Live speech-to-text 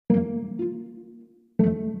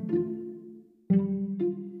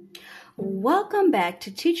Welcome back to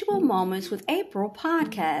Teachable Moments with April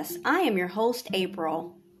podcast. I am your host,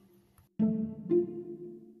 April.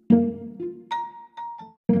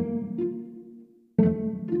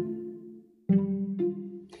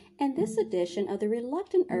 In this edition of the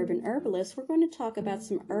Reluctant Urban Herbalist, we're going to talk about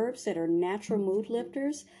some herbs that are natural mood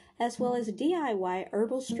lifters, as well as D.I.Y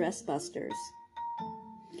herbal stress busters.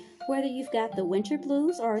 Whether you've got the winter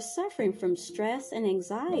blues or are suffering from stress and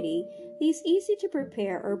anxiety, these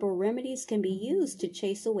easy-to-prepare herbal remedies can be used to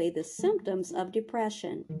chase away the symptoms of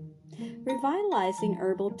depression. Revitalizing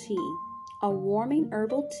herbal tea. A warming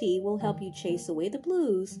herbal tea will help you chase away the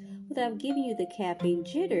blues without giving you the caffeine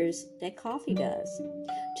jitters that coffee does.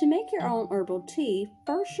 To make your own herbal tea,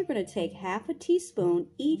 first you're going to take half a teaspoon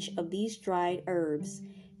each of these dried herbs: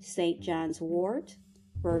 St. John's wort,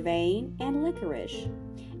 vervain, and licorice.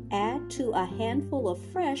 Add to a handful of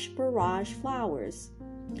fresh borage flowers.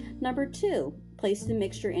 Number 2, place the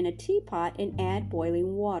mixture in a teapot and add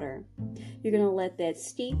boiling water. You're going to let that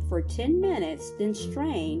steep for 10 minutes, then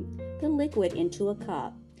strain the liquid into a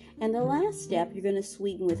cup. And the last step, you're going to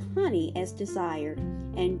sweeten with honey as desired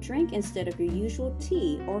and drink instead of your usual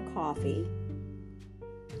tea or coffee.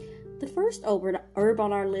 The first herb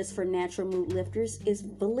on our list for natural mood lifters is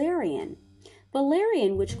valerian.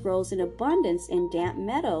 Valerian, which grows in abundance in damp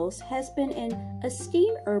meadows, has been an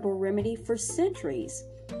esteemed herbal remedy for centuries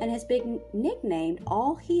and has been nicknamed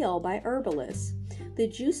all heal by herbalists. The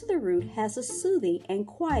juice of the root has a soothing and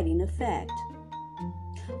quieting effect.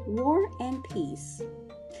 War and peace.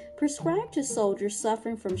 Prescribed to soldiers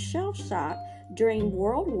suffering from shell shock during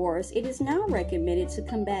world wars, it is now recommended to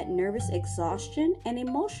combat nervous exhaustion and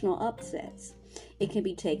emotional upsets. It can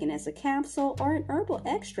be taken as a capsule or an herbal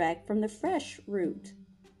extract from the fresh root.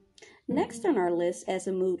 Next on our list as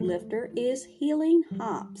a mood lifter is healing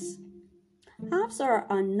hops. Hops are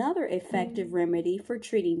another effective remedy for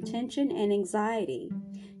treating tension and anxiety.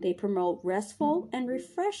 They promote restful and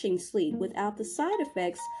refreshing sleep without the side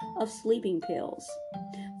effects of sleeping pills.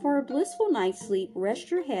 For a blissful night's sleep, rest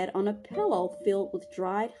your head on a pillow filled with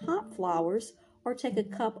dried hop flowers or take a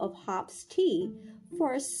cup of hops tea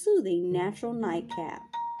for a soothing natural nightcap.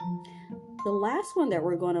 The last one that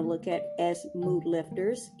we're going to look at as mood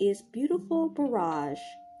lifters is beautiful borage.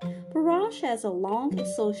 Borage has a long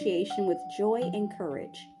association with joy and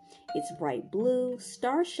courage. Its bright blue,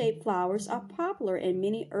 star-shaped flowers are popular in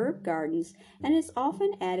many herb gardens and is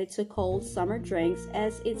often added to cold summer drinks,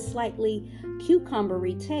 as its slightly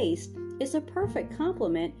cucumbery taste is a perfect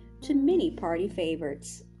complement to many party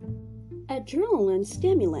favorites. Adrenaline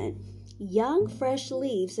stimulant. Young, fresh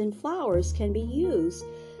leaves and flowers can be used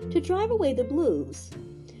to drive away the blues,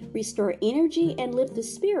 restore energy, and lift the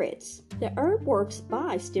spirits. The herb works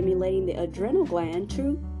by stimulating the adrenal gland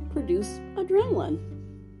to produce adrenaline.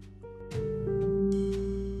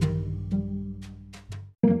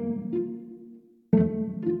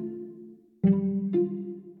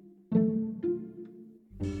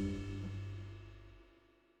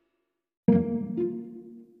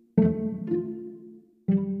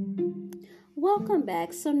 Welcome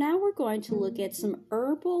back. So now we're going to look at some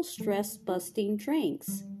herbal stress-busting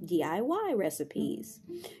drinks, DIY recipes.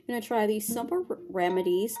 You're going to try these simple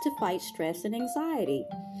remedies to fight stress and anxiety.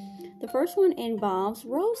 The first one involves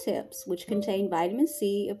rose hips, which contain vitamin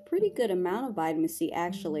C, a pretty good amount of vitamin C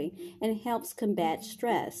actually, and helps combat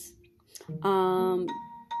stress.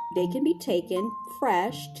 They can be taken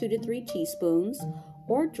fresh, 2 to 3 teaspoons,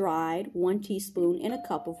 or dried, 1 teaspoon in a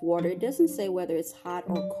cup of water. It doesn't say whether it's hot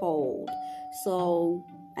or cold, so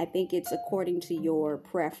I think it's according to your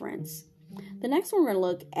preference. The next one we're going to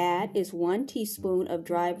look at is 1 teaspoon of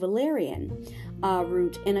dried valerian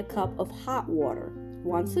root in a cup of hot water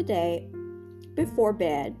once a day before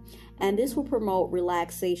bed, and this will promote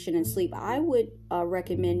relaxation and sleep. I would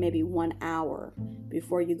recommend maybe 1 hour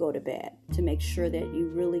before you go to bed to make sure that you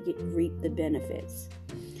really reap the benefits.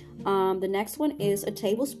 The next one is a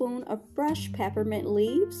tablespoon of fresh peppermint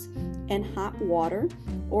leaves and hot water,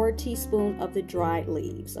 or a teaspoon of the dried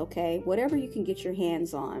leaves, okay? Whatever you can get your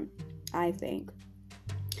hands on, I think.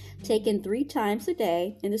 Taken 3 times a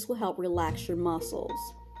day, and this will help relax your muscles.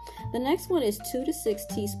 The next one is 2 to 6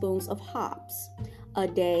 teaspoons of hops a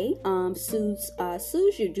day.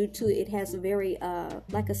 Soothes you due to it has a very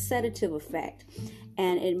like a sedative effect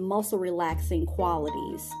and it muscle relaxing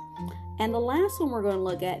qualities. And the last one we're going to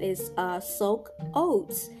look at is soak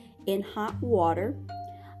oats in hot water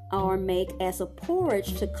or make as a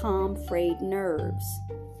porridge to calm frayed nerves.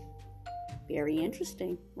 Very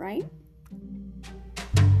interesting, right?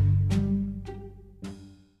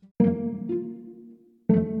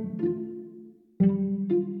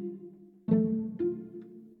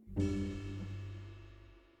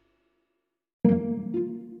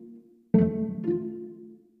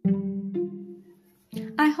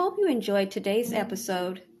 I hope you enjoyed today's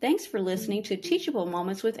episode. Thanks for listening to Teachable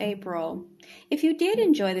Moments with April. If you did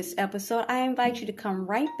enjoy this episode, I invite you to come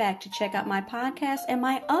right back to check out my podcast and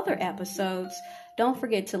my other episodes. Don't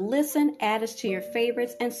forget to listen, add us to your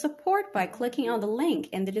favorites, and support by clicking on the link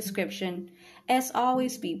in the description. As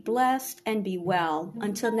always, be blessed and be well.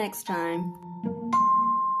 Until next time.